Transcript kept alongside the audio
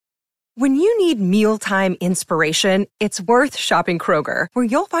When you need mealtime inspiration, it's worth shopping Kroger, where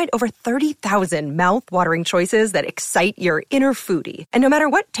you'll find over 30,000 mouth-watering choices that excite your inner foodie. And no matter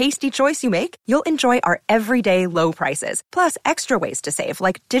what tasty choice you make, you'll enjoy our everyday low prices, plus extra ways to save,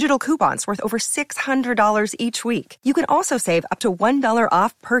 like digital coupons worth over $600 each week. You can also save up to $1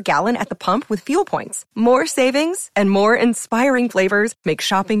 off per gallon at the pump with fuel points. More savings and more inspiring flavors make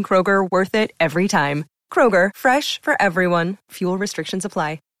shopping Kroger worth it every time. Kroger, fresh for everyone. Fuel restrictions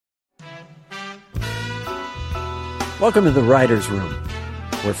apply. Welcome to the Writer's Room,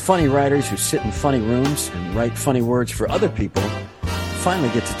 where funny writers who sit in funny rooms and write funny words for other people finally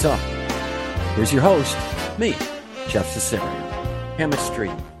get to talk. Here's your host, me, Jeff Cesarian. Chemistry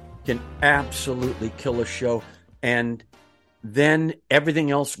can absolutely kill a show, and then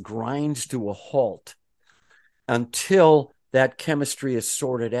everything else grinds to a halt until that chemistry is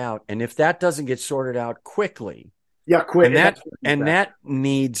sorted out. And if that doesn't get sorted out quickly, and that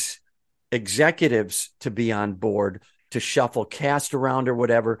needs executives to be on board to shuffle cast around or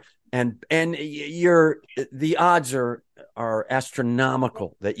whatever, and the odds are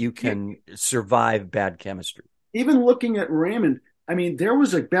astronomical that you can survive bad chemistry. Even looking at Raymond, I mean, there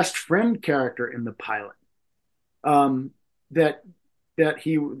was a best friend character in the pilot. That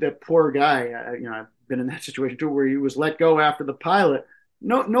poor guy, I've been in that situation too, where he was let go after the pilot,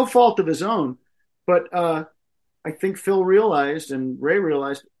 no fault of his own, but I think Phil realized and Ray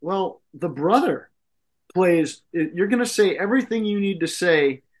realized, well, the brother plays, you're going to say everything you need to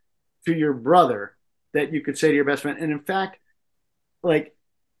say to your brother that you could say to your best friend. And in fact, like,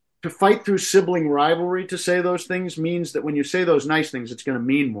 to fight through sibling rivalry to say those things means that when you say those nice things, it's going to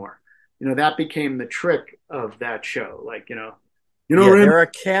mean more. That became the trick of that show. Like, there are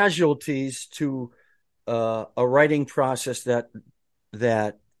casualties to a writing process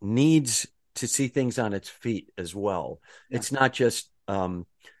that needs to see things on its feet as well. Yeah. It's not just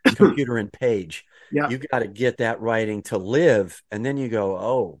computer and page. Yeah. You got to get that writing to live. And then you go,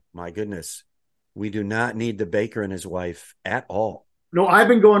 oh my goodness, we do not need the baker and his wife at all. No, I've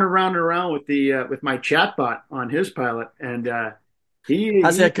been going around and around with my chatbot on his pilot, and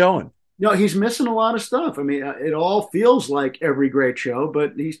how's that going? He's missing a lot of stuff. I mean, it all feels like every great show,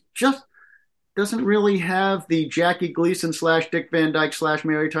 but he's just doesn't really have the Jackie Gleason / Dick Van Dyke /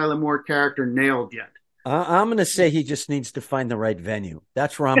 Mary Tyler Moore character nailed yet. I'm going to say he just needs to find the right venue.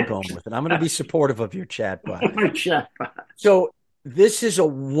 That's where I'm going with it. I'm going to be supportive of your chatbot. My chatbot. So this is a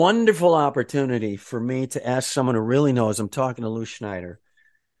wonderful opportunity for me to ask someone who really knows. I'm talking to Lou Schneider,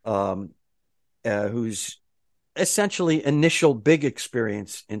 whose essentially initial big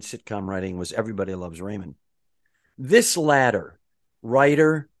experience in sitcom writing was Everybody Loves Raymond. This ladder,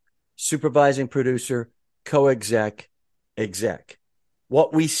 writer, supervising producer, co-exec, exec.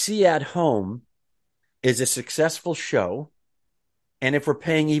 What we see at home is a successful show. And if we're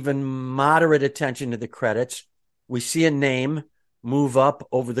paying even moderate attention to the credits, we see a name move up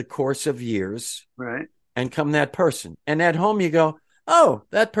over the course of years, right? And come that person. And at home you go, oh,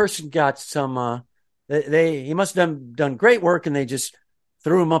 that person got some, he must have done great work and they just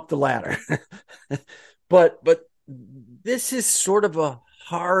threw him up the ladder. But this is sort of a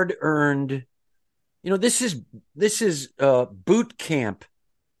hard-earned, this is boot camp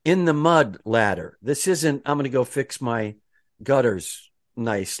in the mud ladder. This isn't, I'm going to go fix my gutters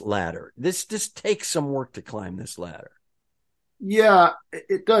nice ladder. This just takes some work to climb this ladder. Yeah,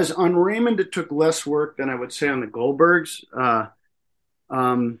 it does. On Raymond, it took less work than I would say on the Goldbergs.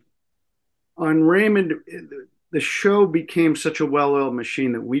 On Raymond, the show became such a well-oiled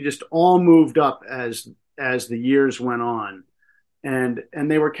machine that we just all moved up as the years went on. And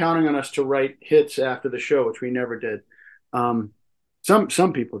they were counting on us to write hits after the show, which we never did.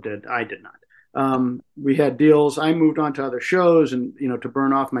 Some people did. I did not. We had deals. I moved on to other shows and, to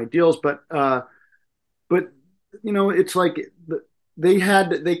burn off my deals. But it's like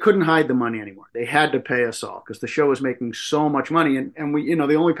they couldn't hide the money anymore. They had to pay us all because the show was making so much money. And we,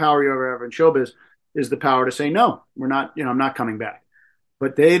 the only power you ever have in showbiz is the power to say, no, we're not, I'm not coming back.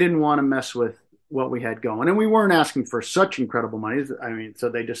 But they didn't want to mess with what we had going. And we weren't asking for such incredible money. I mean, so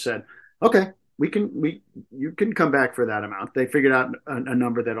they just said, okay, you can come back for that amount. They figured out a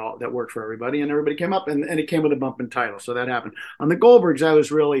number that worked for everybody, and everybody came up, and it came with a bump in title. So that happened. On the Goldbergs, I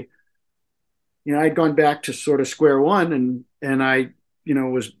was really, I'd gone back to sort of square one, and I,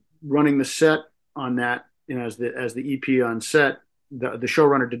 was running the set on that, as the EP on set. The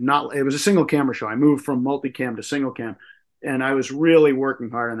showrunner did not. It was a single camera show. I moved from multicam to single cam, and I was really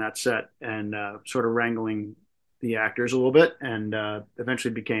working hard on that set and sort of wrangling the actors a little bit, and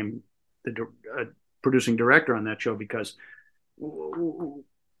eventually became the producing director on that show because it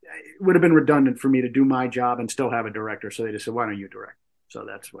would have been redundant for me to do my job and still have a director. So they just said, why don't you direct? So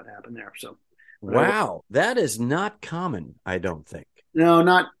that's what happened there. So, wow, that is not common, I don't think. No,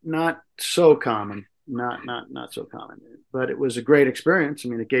 not so common. Not so common. But it was a great experience. I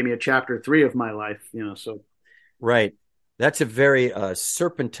mean, it gave me a chapter 3 of my life, so. Right. That's a very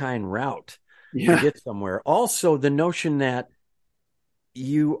serpentine route to get somewhere. Also, the notion that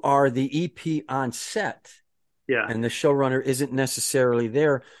you are the EP on set, and the showrunner isn't necessarily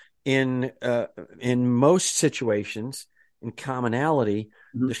there in most situations. In commonality,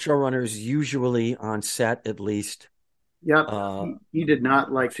 the showrunner is usually on set at least. Yep. He did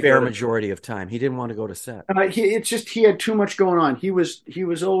not like to fair majority of time. He didn't want to go to set. It's just he had too much going on. He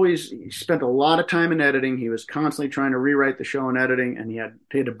spent a lot of time in editing. He was constantly trying to rewrite the show in editing, and he had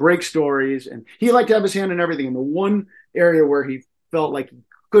to break stories, and he liked to have his hand in everything. And the one area where he felt like he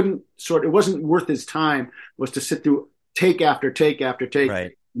couldn't it wasn't worth his time was to sit through take after take after take.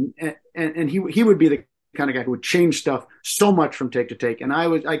 Right. And he would be the kind of guy who would change stuff so much from take to take, and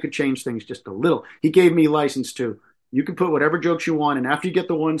I could change things just a little. He gave me license to. You can put whatever jokes you want, and after you get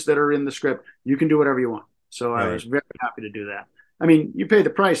the ones that are in the script, you can do whatever you want. So I was very happy to do that. I mean, you pay the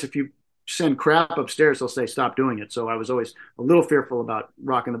price. If you send crap upstairs, they'll say stop doing it. So I was always a little fearful about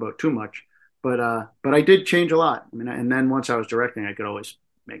rocking the boat too much. But I did change a lot. I mean, and then once I was directing, I could always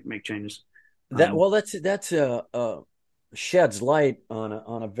make changes. That's sheds light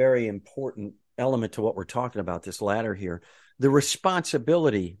on a very important element to what we're talking about. This ladder here, the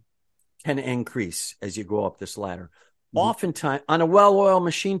responsibility can increase as you go up this ladder. Oftentimes, on a well-oiled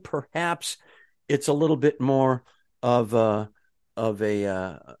machine, perhaps it's a little bit more of a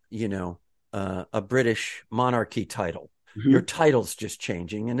British monarchy title. Your title's just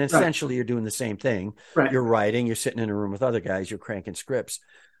changing, and essentially you're doing the same thing. Right. You're writing, you're sitting in a room with other guys, you're cranking scripts.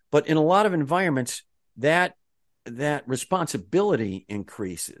 But in a lot of environments, that responsibility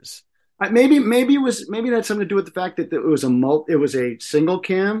increases. Maybe it had something to do with the fact that it was a single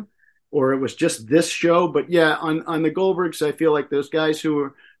cam, or it was just this show. But yeah, on the Goldbergs, I feel like those guys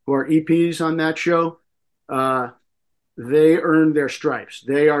who are EPs on that show, they earned their stripes.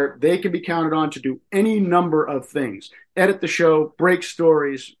 They can be counted on to do any number of things: edit the show, break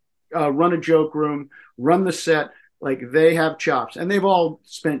stories, run a joke room, run the set. Like, they have chops, and they've all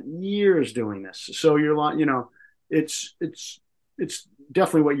spent years doing this. So it's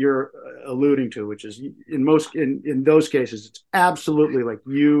definitely what you're alluding to, which is in those cases, it's absolutely like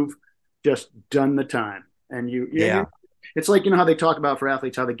you've just done the time. And it's like, how they talk about for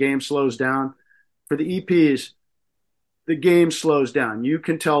athletes, how the game slows down. For the EPs, the game slows down. You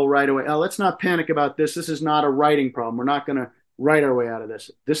can tell right away, let's not panic about this. This is not a writing problem. We're not going to write our way out of this.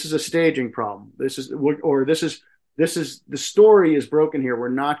 This is a staging problem. This is the story is broken here. We're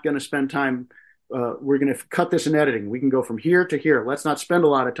not going to spend time. We're going to cut this in editing. We can go from here to here. Let's not spend a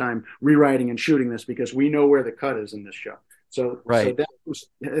lot of time rewriting and shooting this, because we know where the cut is in this show. So that was,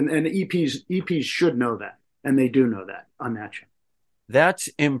 and EPs should know that, and they do know that on that show. That's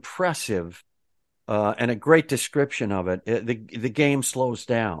impressive, and a great description of it. The game slows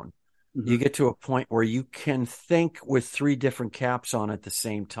down. You get to a point where you can think with 3 different caps on at the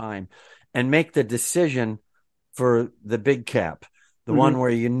same time, and make the decision for the big cap, the one where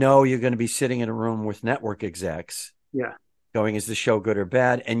you're going to be sitting in a room with network execs. Yeah. Going, is the show good or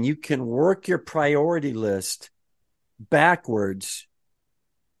bad? And you can work your priority list backwards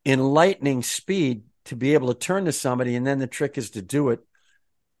in lightning speed to be able to turn to somebody. And then the trick is to do it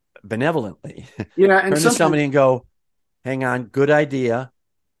benevolently. Yeah. And turn to somebody and go, hang on, good idea.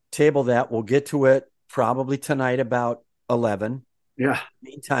 Table that. We'll get to it probably tonight about 11. Yeah.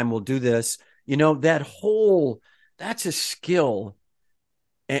 Meantime, we'll do this. That's a skill.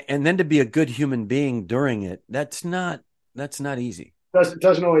 And then to be a good human being during it, that's not easy. It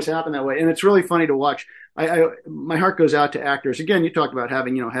doesn't always happen that way. And it's really funny to watch. My heart goes out to actors. Again, you talked about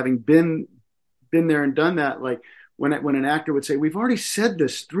having been there and done that. Like when an actor would say, we've already said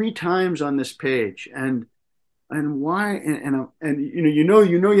this 3 times on this page, and why? And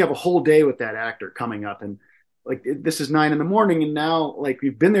you have a whole day with that actor coming up, and like, this is 9 a.m, and now, like,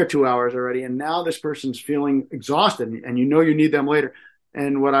 we've been there 2 hours already, and now this person's feeling exhausted, and you need them later.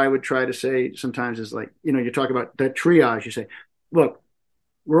 And what I would try to say sometimes is, like, you talk about that triage. You say, look,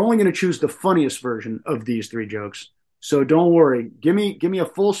 we're only going to choose the funniest version of these 3 jokes. So don't worry. Give me a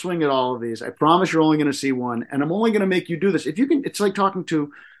full swing at all of these. I promise you're only going to see one, and I'm only going to make you do this. If you can, it's like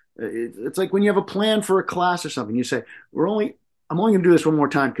it's like when you have a plan for a class or something. You say, I'm only going to do this one more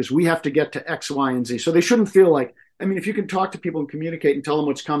time because we have to get to X, Y, and Z. So they shouldn't feel like, if you can talk to people and communicate and tell them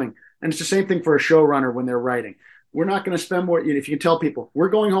what's coming. And it's the same thing for a showrunner when they're writing. We're not going to spend more. If you can tell people, we're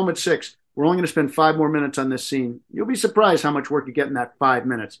going home at 6, we're only going to spend 5 more minutes on this scene. You'll be surprised how much work you get in that 5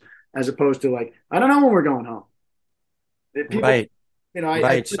 minutes, as opposed to, like, I don't know when we're going home. Right.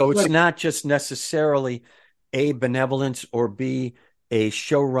 Right. So it's not just necessarily A, benevolence, or B, a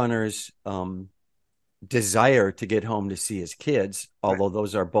showrunner's desire to get home to see his kids, although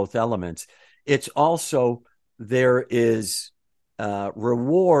those are both elements. It's also there is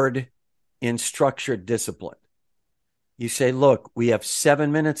reward in structured discipline. You say, look, we have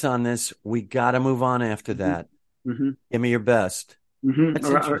 7 minutes on this. We got to move on after that. Mm-hmm. Give me your best. Mm-hmm. That's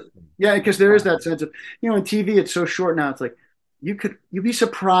interesting. Yeah, because there is that sense of, in TV, it's so short now. It's like you'd be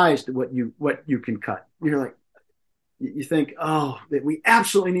surprised at what you can cut. You're like, you think, oh, we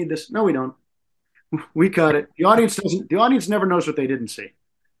absolutely need this. No, we don't. We cut it. The audience doesn't. The audience never knows what they didn't see.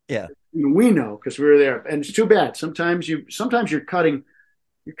 Yeah, we know because we were there, and it's too bad. Sometimes you're cutting.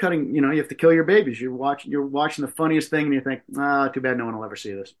 You have to kill your babies. You're watching the funniest thing, and you think, too bad no one will ever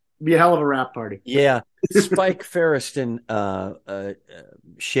see this. It'd be a hell of a rap party. Yeah. Spike Feresten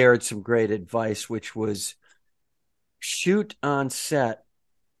shared some great advice, which was shoot on set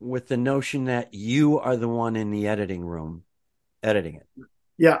with the notion that you are the one in the editing room editing it.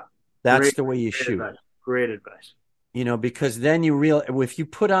 Yeah. That's the way you shoot. Advice. Great advice. Because then if you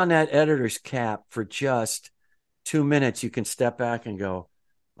put on that editor's cap for just 2 minutes, you can step back and go,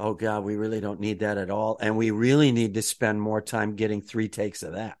 oh God, we really don't need that at all. And we really need to spend more time getting 3 takes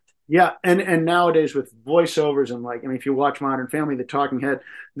of that. Yeah. And nowadays with voiceovers and if you watch Modern Family, the talking head,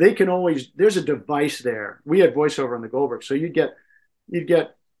 they can there's a device there. We had voiceover on the Goldbergs. So you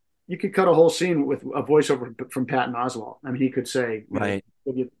could cut a whole scene with a voiceover from Patton Oswalt. I mean, he could say, right.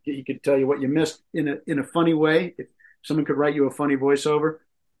 He could tell you what you missed in a funny way. If someone could write you a funny voiceover,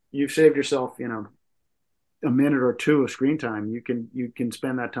 you've saved yourself, a minute or 2 of screen time. You can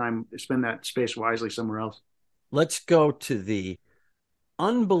spend that space wisely somewhere else. Let's go to the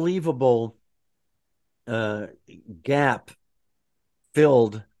unbelievable gap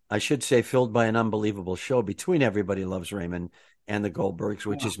filled by an unbelievable show between Everybody Loves Raymond and the Goldbergs,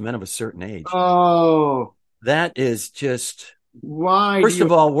 which is Men of a Certain Age. Oh, that is just why. First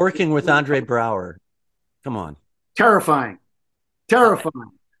of all, working with Andre Braugher, come on, terrifying.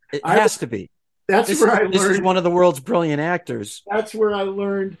 It has to be. This is one of the world's brilliant actors. That's where I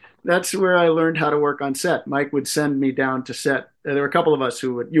learned how to work on set. Mike would send me down to set. There were a couple of us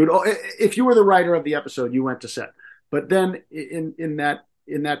who if you were the writer of the episode, you went to set. But then in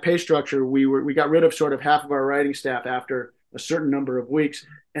that pay structure, we got rid of sort of half of our writing staff after a certain number of weeks,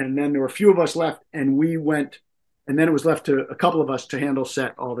 and then there were a few of us left, and we went, and then it was left to a couple of us to handle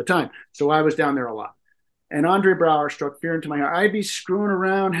set all the time. So I was down there a lot. And Andre Braugher struck fear into my heart. I'd be screwing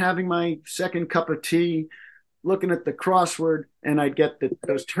around, having my second cup of tea, looking at the crossword, and I'd get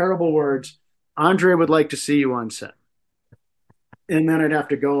those terrible words, Andre would like to see you on set. And then I'd have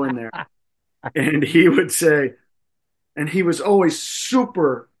to go in there. And he would say, and he was always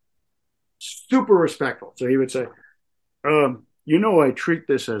super, super respectful. So he would say, I treat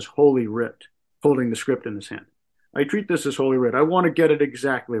this as holy writ, holding the script in his hand. I treat this as holy writ. I want to get it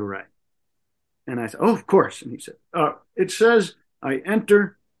exactly right. And I said, oh, of course. And he said, it says I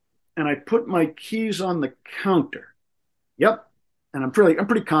enter and I put my keys on the counter. Yep. And I'm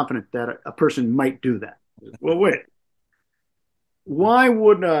pretty confident that a person might do that. Well, wait. Why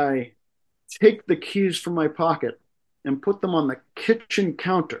would I take the keys from my pocket and put them on the kitchen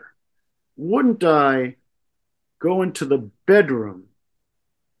counter? Wouldn't I go into the bedroom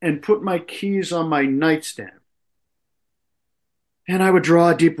and put my keys on my nightstand? And I would draw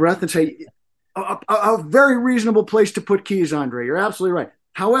a deep breath and say, a very reasonable place to put keys, Andre. You're absolutely right.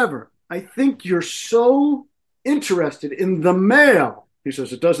 However, I think you're so interested in the mail. He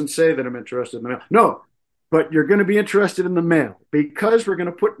says, it doesn't say that I'm interested in the mail. No, but you're going to be interested in the mail because we're going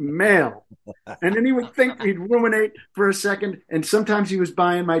to put mail. And then he would think, he'd ruminate for a second. And sometimes he was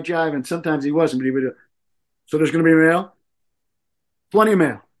buying my jive and sometimes he wasn't. But he would, so there's going to be mail? Plenty of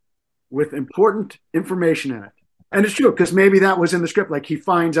mail with important information in it. And it's true, because maybe that was in the script. Like he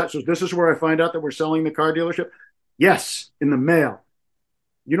finds out, so this is where I find out that we're selling the car dealership. Yes, in the mail.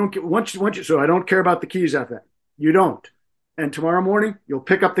 You don't get once you, so I don't care about the keys after that. You don't. And tomorrow morning, you'll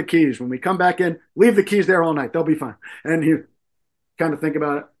pick up the keys. When we come back in, leave the keys there all night. They'll be fine. And you kind of think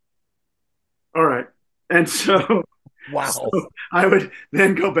about it. All right. And so, so I would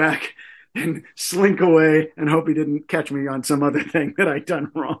then go back and slink away and hope he didn't catch me on some other thing that I'd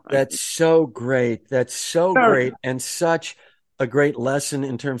done wrong. That's so great. That's so great. And such a great lesson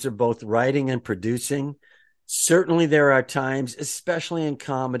in terms of both writing and producing. Certainly there are times, especially in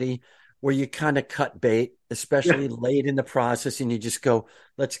comedy, where you kind of cut bait, especially late in the process, and you just go,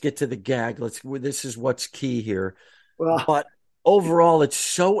 let's get to the gag. This is what's key here. Well, but overall, it's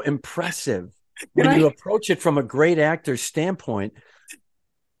so impressive when you approach it from a great actor's standpoint.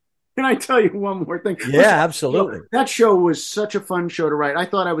 Can I tell you one more thing? Yeah, Listen, absolutely. that show was such a fun show to write. I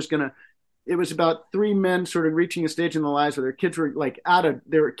thought I was gonna. It was about three men sort of reaching a stage in their lives where their kids were like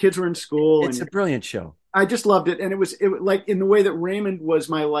their kids were in school, It's and a brilliant show. I just loved it. And it like in the way that Raymond was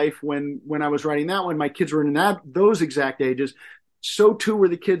my life when I was writing that one. My kids were in those exact ages. So too were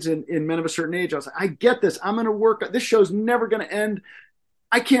the kids in Men of a Certain Age. I was like, I get this. I'm going to work. This show's never going to end.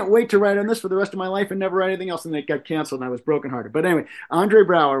 I can't wait to write on this for the rest of my life and never write anything else. And it got canceled, and I was brokenhearted. But anyway, Andre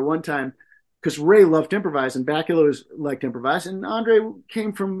Brower one time, because Ray loved to improvise and Bakula liked to improvise, and Andre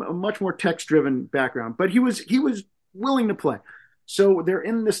came from a much more text-driven background, but he was willing to play. So they're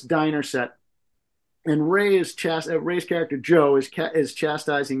in this diner set, and Ray's character Joe is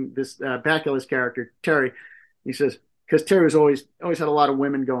chastising this Bakula's character Terry. He says, because Terry was always had a lot of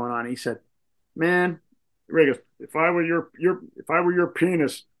women going on. He said, "Man," Ray goes, "If I were your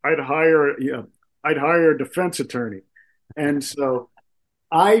penis, I'd hire a defense attorney." And so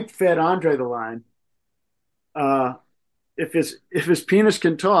I fed Andre the line, if his penis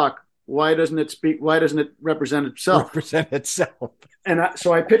can talk, why doesn't it speak? Why doesn't it represent itself? Represent itself. And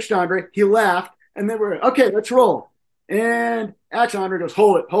so I pitched Andre. He laughed, and then we're okay. Let's roll. And action. Andre goes,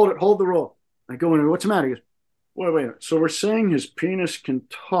 hold the roll. I go in. What's the matter? He goes, wait a minute. So we're saying his penis can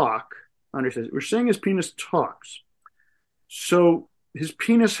talk. Andre says, we're saying his penis talks. So his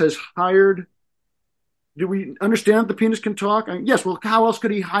penis has hired. Do we understand the penis can talk? Yes. Well, how else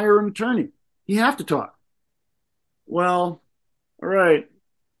could he hire an attorney? He have to talk. Well, all right.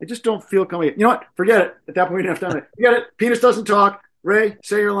 I just don't feel coming. You know what? Forget it. At that point, we didn't have time. Forget it. Penis doesn't talk. Ray,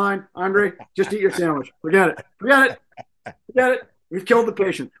 say your line. Andre, just eat your sandwich. Forget it. Forget it. We've killed the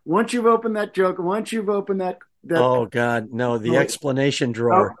patient. Once you've opened that joke, once you've opened that oh God, no! The explanation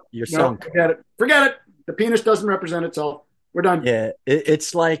drawer. You're sunk. Forget it. The penis doesn't represent itself. We're done. Yeah,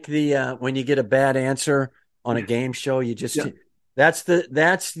 it's like the when you get a bad answer on a game show, you just that's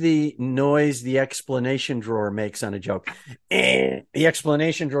the noise the explanation drawer makes on a joke. The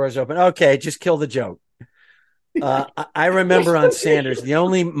explanation drawer is open. Okay, just kill the joke. I remember on Sanders, the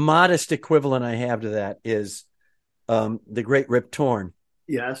only modest equivalent I have to that is the great Rip Torn.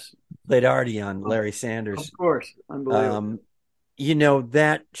 Yes, played Artie on Larry Sanders. Of course, unbelievable.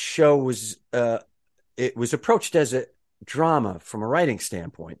 That show was it was approached as a drama from a writing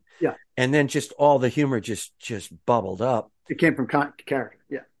standpoint. Yeah. And then just all the humor just bubbled up. It came from character.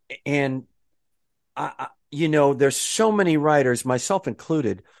 Yeah. And there's so many writers, myself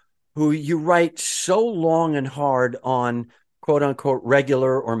included, who you write so long and hard on quote unquote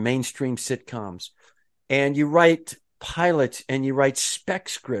regular or mainstream sitcoms. And you write pilots and you write spec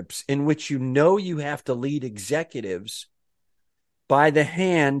scripts in which you have to lead executives by the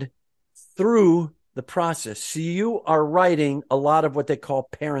hand through the process. So you are writing a lot of what they call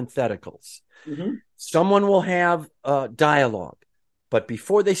parentheticals. Mm-hmm. Someone will have dialogue, but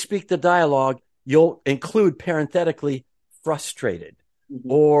before they speak the dialogue, you'll include parenthetically frustrated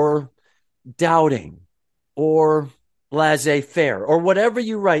or doubting or laissez-faire or whatever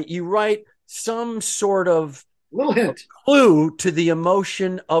you write some sort of little hint, clue to the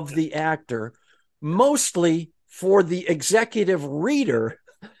emotion of the actor, mostly for the executive reader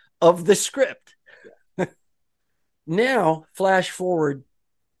of the script. Now, flash forward,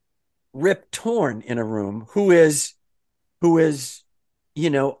 Rip Torn in a room, who is,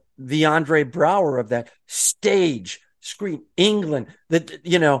 the Andre Brower of that stage, screen, England,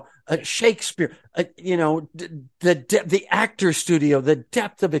 Shakespeare, the actor studio, the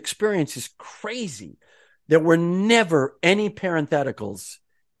depth of experience is crazy. There were never any parentheticals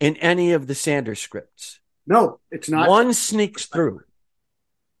in any of the Sanders scripts. No, it's not. One sneaks through.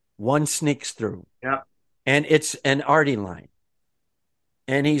 Yeah. And it's an Artie line.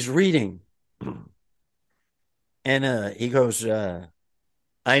 And he's reading. And he goes,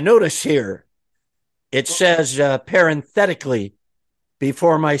 I notice here, it says parenthetically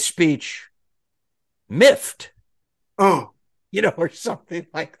before my speech, miffed. Oh. Or something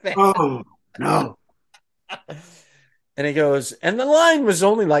like that. Oh, no. And he goes, and the line was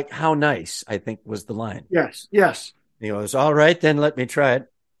only like, how nice, I think was the line. Yes. He goes, all right, then let me try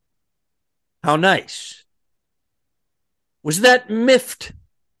it. How nice. Was that miffed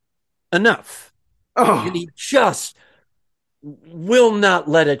enough? Oh. And he just will not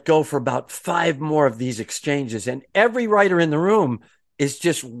let it go for about 5 more of these exchanges. And every writer in the room is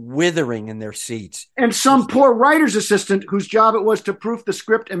just withering in their seats. And some poor writer's assistant whose job it was to proof the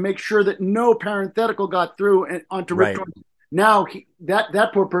script and make sure that no parenthetical got through and onto Rip Torn. Now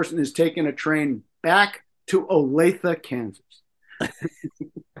that poor person is taking a train back to Olathe, Kansas.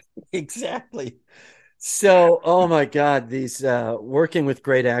 Exactly. So, oh my God, these working with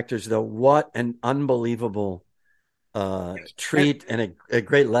great actors, though, what an unbelievable treat and a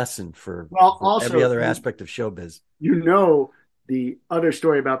great lesson for also every other aspect of showbiz. The other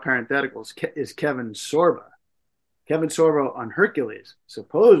story about parentheticals is Kevin Sorbo. Kevin Sorbo on Hercules,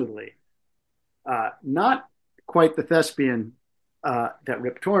 supposedly, not quite the thespian that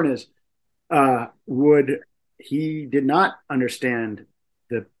Rip Torn is, he did not understand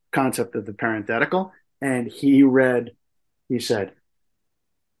the concept of the parenthetical, and he said,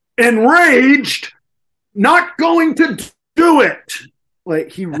 enraged, not going to do it.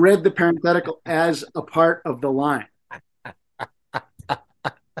 Like, he read the parenthetical as a part of the line.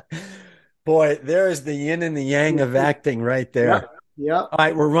 Boy, there is the yin and the yang of acting right there. Yep. All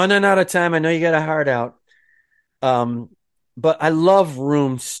right, we're running out of time. I know you got a heart out. But I love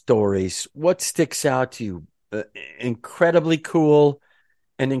room stories. What sticks out to you? Incredibly cool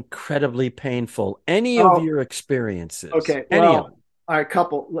and incredibly painful. Any of your experiences? Okay. Well, a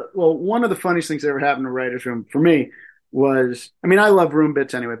couple. Well, one of the funniest things that ever happened in a writer's room for me was, I mean, I love room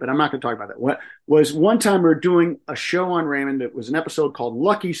bits anyway, but I'm not going to talk about that. What was one time we were doing a show on Raymond. It was an episode called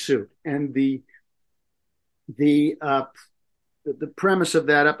Lucky Suit. And the premise of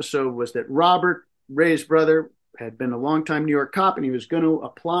that episode was that Robert, Ray's brother, had been a longtime New York cop, and he was going to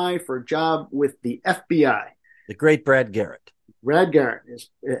apply for a job with the FBI. The great Brad Garrett.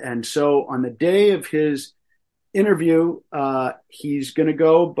 And so on the day of his interview, he's going to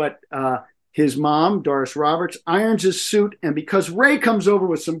go, but his mom, Doris Roberts, irons his suit, and because Ray comes over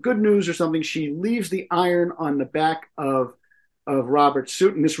with some good news or something, she leaves the iron on the back of Robert's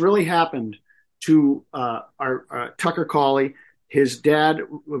suit. And this really happened to our Tucker Cawley. His dad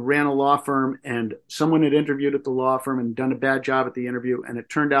ran a law firm, and someone had interviewed at the law firm and done a bad job at the interview. And it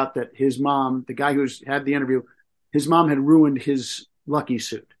turned out that his mom, the guy who's had the interview, his mom had ruined his lucky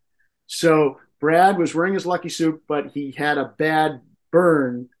suit. So Brad was wearing his lucky suit, but he had a bad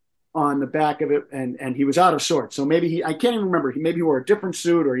burn on the back of it, and he was out of sorts. So maybe I can't even remember. Maybe he wore a different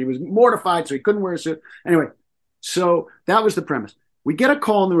suit, or he was mortified, so he couldn't wear a suit. Anyway, so that was the premise. We get a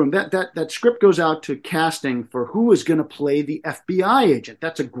call in the room. That script goes out to casting for who is going to play the FBI agent.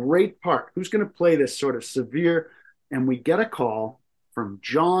 That's a great part. Who's going to play this sort of severe? And we get a call from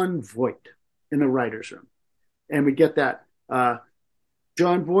Jon Voight in the writer's room. And we get that.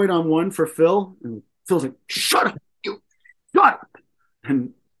 Jon Voight on one for Phil. And Phil's like, shut up, you, shut up.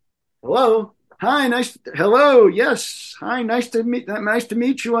 And hello, hi, hello, yes, hi, nice to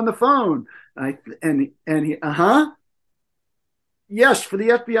meet you on the phone. And he, yes, for the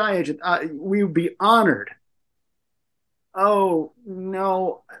FBI agent, we would be honored. Oh,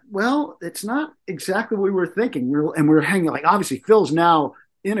 no. Well, it's not exactly what we were thinking. We're hanging, like, obviously Phil's now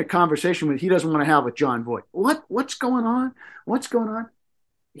in a conversation he doesn't want to have with Jon Voight. What's going on? What's going on?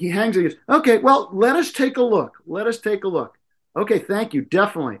 He hangs and he goes, okay, well, let us take a look. Okay, thank you.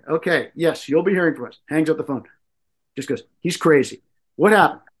 Definitely. Okay, yes, you'll be hearing from us. Hangs up the phone. Just goes, he's crazy. What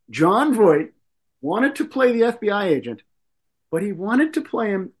happened? Jon Voight wanted to play the FBI agent, but he wanted to play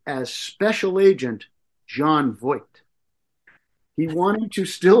him as Special Agent Jon Voight. He wanted to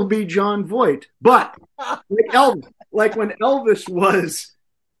still be Jon Voight, but like Elvis, like when Elvis was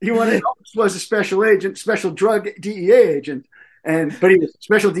a special agent, special drug DEA agent, but he was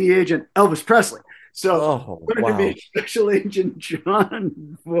Special DEA agent Elvis Presley. So wanted to be Special Agent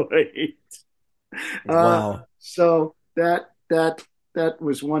Jon Voight. Wow. So that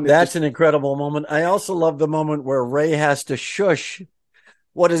was one. That's an incredible moment. I also love the moment where Ray has to shush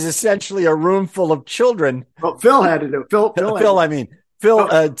what is essentially a room full of children. Well, Phil had to do it. Phil,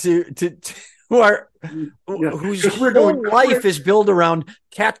 whose whole life is built around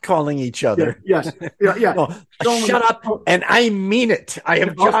catcalling each other. Yeah. No, shut up, and I mean it. I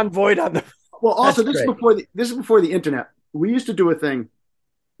am Jon Voight on the. Well, also this is before the internet. We used to do a thing.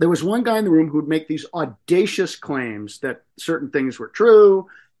 There was one guy in the room who would make these audacious claims that certain things were true,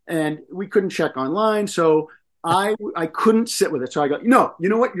 and we couldn't check online. So I couldn't sit with it. So I go, no, you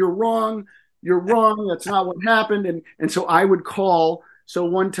know what? You're wrong. That's not what happened. And so I would call. So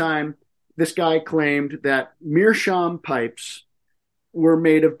one time, this guy claimed that meerschaum pipes were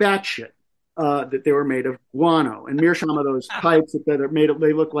made of bat shit, that they were made of guano. And meerschaum are those pipes that are made of,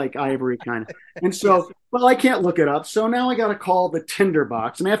 they look like ivory kind of. And so, well, I can't look it up. So now I got to call the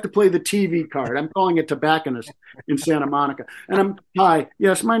tinderbox, and I have to play the TV card. I'm calling a tobacconist in Santa Monica. And hi,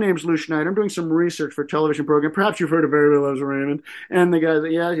 yes, my name's Lou Schneider. I'm doing some research for a television program. Perhaps you've heard of Very Loves Raymond. And the guy's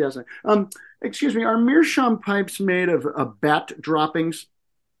like, yes. Excuse me, are meerschaum pipes made of bat droppings?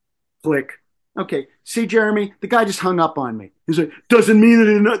 Click. Okay. See, Jeremy, the guy just hung up on me. He's like, doesn't mean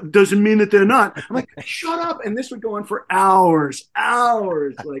that they're not. I'm like, shut up. And this would go on for hours.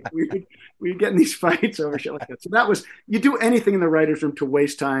 Like we'd get in these fights over shit like that. So that was, you do anything in the writer's room to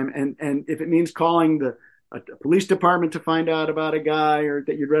waste time. And if it means calling a police department to find out about a guy or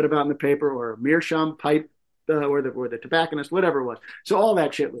that you'd read about in the paper, or a meerschaum pipe, or the tobacconist, whatever it was. So all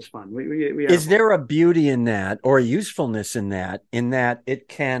that shit was fun. Is there a beauty in that, or a usefulness in that it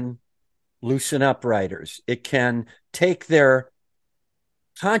can loosen up writers? It can take their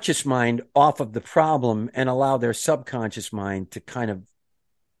conscious mind off of the problem and allow their subconscious mind to kind of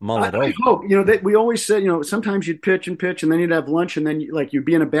mull it over. I hope, that we always said, sometimes you'd pitch and then you'd have lunch, and then you'd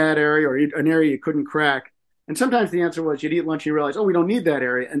be in a bad area or an area you couldn't crack. And sometimes the answer was you'd eat lunch and you realize, oh, we don't need that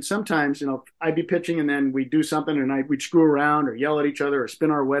area. And sometimes, I'd be pitching and then we'd do something and we'd screw around or yell at each other or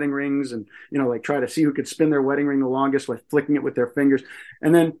spin our wedding rings and, try to see who could spin their wedding ring the longest by flicking it with their fingers.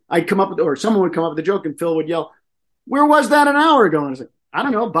 And then I'd come up with, or someone would come up with a joke and Phil would yell, where was that an hour ago? And I was like, I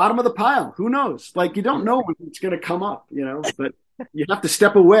don't know, bottom of the pile. Who knows? Like, you don't know when it's going to come up, but you have to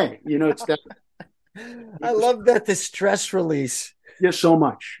step away. I love that the stress release. Yeah, so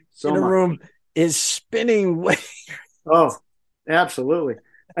much. In a room is spinning way. Oh, absolutely.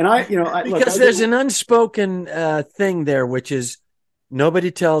 And because there's an unspoken thing there, which is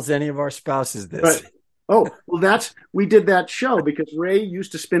nobody tells any of our spouses this. Right. Oh, well, we did that show because Ray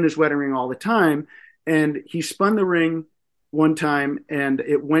used to spin his wedding ring all the time, and he spun the ring one time and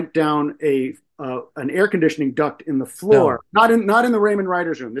it went down an air conditioning duct in the floor, not in the Raymond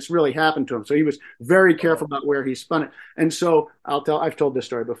writer's room. This really happened to him. So he was very careful about where he spun it. And so I've told this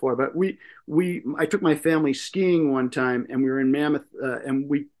story before, but I took my family skiing one time and we were in Mammoth, and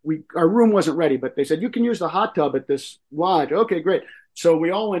our room wasn't ready, but they said, you can use the hot tub at this lodge. Okay, great. So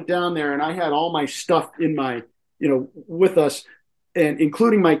we all went down there and I had all my stuff in my, with us, and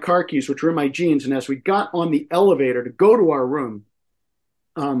including my car keys, which were in my jeans. And as we got on the elevator to go to our room,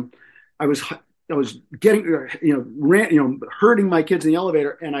 I was getting, hurting my kids in the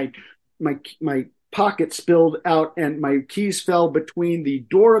elevator, and my pocket spilled out, and my keys fell between the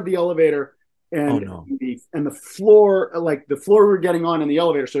door of the elevator and the floor, like the floor we were getting on in the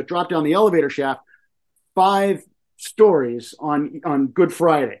elevator. So it dropped down the elevator shaft 5 stories on Good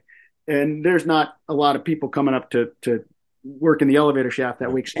Friday, and there's not a lot of people coming up to work in the elevator shaft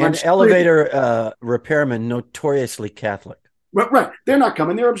that week. So elevator repairmen notoriously Catholic. Right. They're not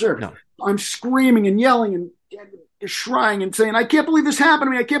coming. They're observant. No. I'm screaming and yelling and shrieing and saying, I can't believe this happened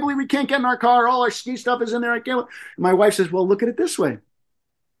to me. I can't believe we can't get in our car. All our ski stuff is in there. I can't. My wife says, well, look at it this way.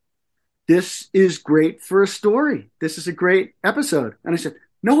 This is great for a story. This is a great episode. And I said,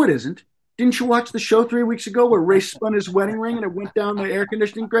 no, it isn't. Didn't you watch the show 3 weeks ago where Ray spun his wedding ring and it went down the air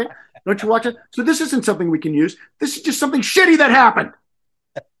conditioning grate? Don't you watch it? So this isn't something we can use. This is just something shitty that happened.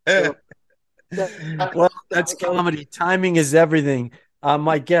 Well, that's comedy. Timing is everything.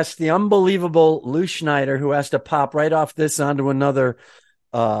 My guest, the unbelievable Lou Schneider, who has to pop right off this onto another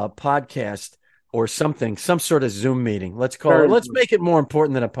podcast or something, some sort of Zoom meeting. Let's make it more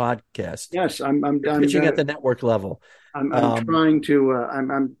important than a podcast. Yes, I'm pitching at the network level. I'm trying to.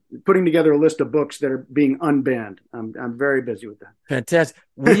 I'm putting together a list of books that are being unbanned. I'm very busy with that. Fantastic.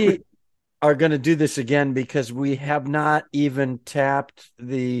 We are going to do this again because we have not even tapped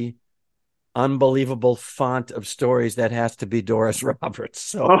the unbelievable font of stories that has to be Doris Roberts.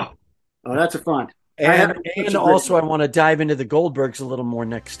 So, that's a font. And also, I want to dive into the Goldbergs a little more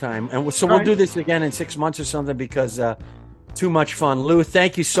next time. And so we'll do this again in 6 months or something because too much fun. Lou,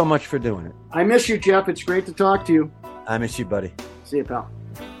 thank you so much for doing it. I miss you, Jeff. It's great to talk to you. I miss you, buddy. See you, pal.